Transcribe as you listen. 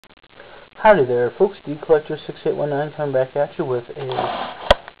Howdy there, folks. DCollector6819 coming back at you with a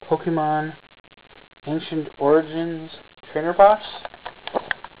Pokemon Ancient Origins Trainer Box.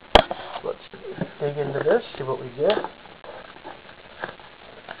 Let's dig into this, see what we get.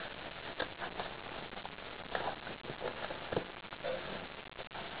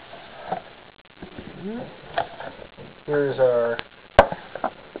 Here's the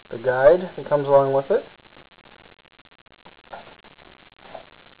guide that comes along with it.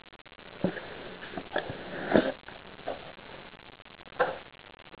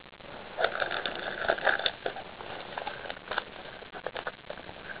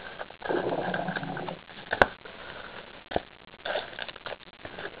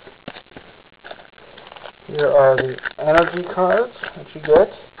 Here are the energy cards that you get,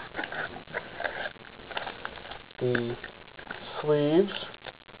 the sleeves,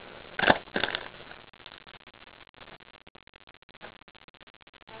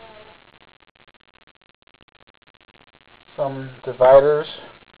 some dividers,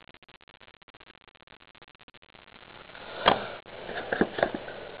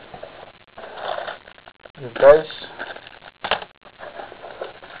 your dice,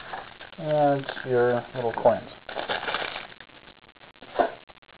 and your little coins.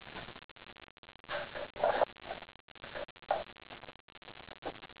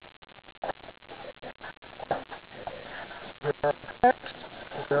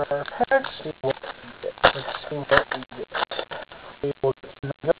 There are packs. Let's see what we get. We will get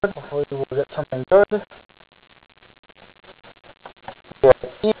something good. Hopefully we will get something good.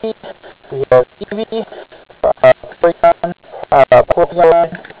 We have Eevee, Porygon, Porygon,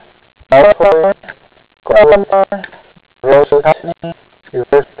 Malfoy, Gorlamar, Rose Cottonee,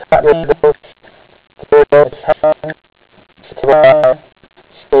 Reverse Cottonee, Gyarados, Hang, Sableye,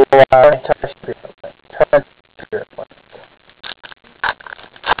 Sableye, Turn Spirit Link.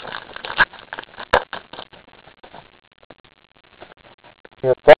 You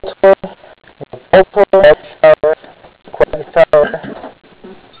have Voltorb, Quagsire,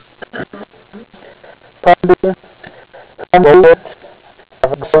 Pumby, Pumbelet,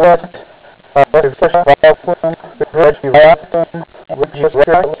 Reverse Vileplume, Reverse Vileplume, Reverse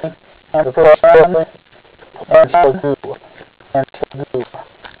Rattling, and Reverse Rattling, and Slagoo.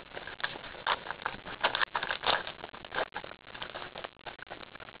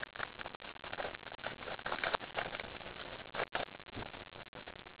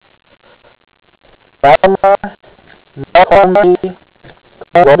 Valimar, Malcolm,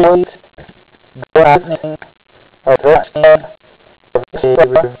 Wobblade, Lightning, Reverse,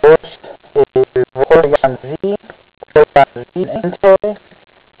 Porygon Z, Porygon Z Entei,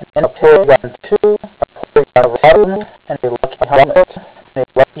 and a Porygon 2, a Porygon 11, and a Lucky Helmet, and a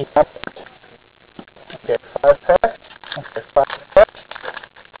Lucky Helmet. Okay, 5 packs. Okay, 5 packs.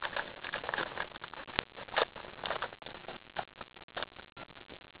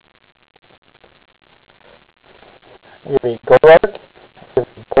 We have a Golurk,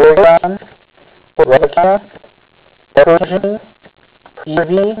 Porygon, Regica, Persian,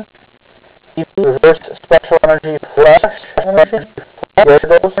 Eevee, Reverse Special Energy Flash Energy,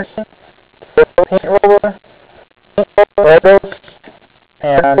 Gyarados, Paint Roller, Gyarados,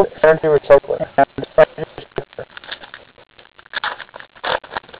 and Energy Recycler.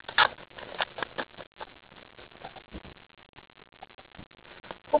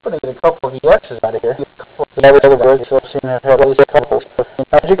 Hoping to get a couple of EXs out of here. The other birds I've seen have had at least a couple.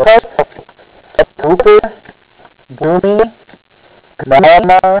 Magikarp, Cooper, Goomy,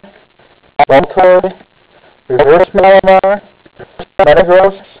 Malamar, Voltorb, Reverse Malamar,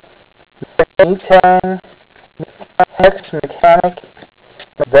 Metagross, Metang, Hex Mechanic,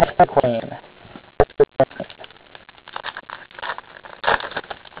 Vecna Queen.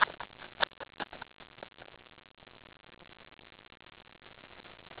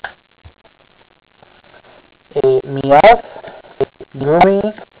 A Meowth, Goomy,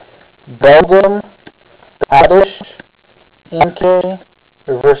 Beldum, Oddish, Inkay,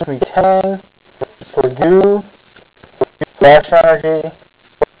 Reverse Metang, Slagoo, Flash Energy,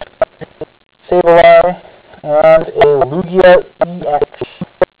 Sableye, and a Lugia EX.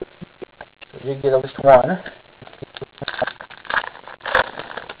 So you get at least one.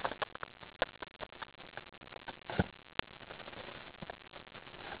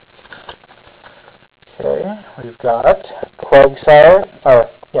 Okay, we've got Quagsire,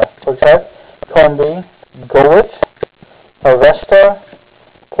 Combee, Golett, Harvesta,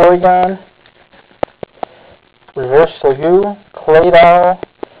 Porygon, Reverse Slagoo, Claydol,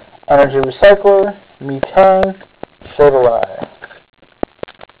 Energy Recycler, Metang, Sableye.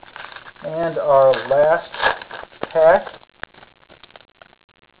 And our last pack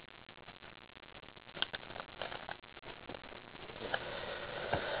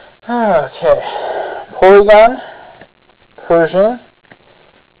Okay. Porygon, Persian,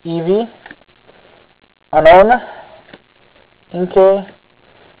 Eevee, Unknown, Inkay,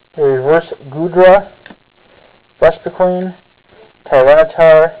 a Reverse Goodra, Vespiquen,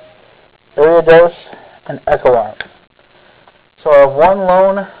 Tyranitar, Ariados, and Echo Arm. So our one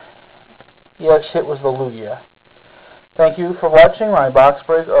lone EX hit was the Lugia. Thank you for watching my box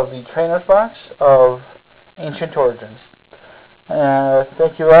break of the Trainer's Box of Ancient Origins.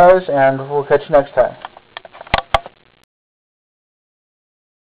 Thank you guys, and we'll catch you next time.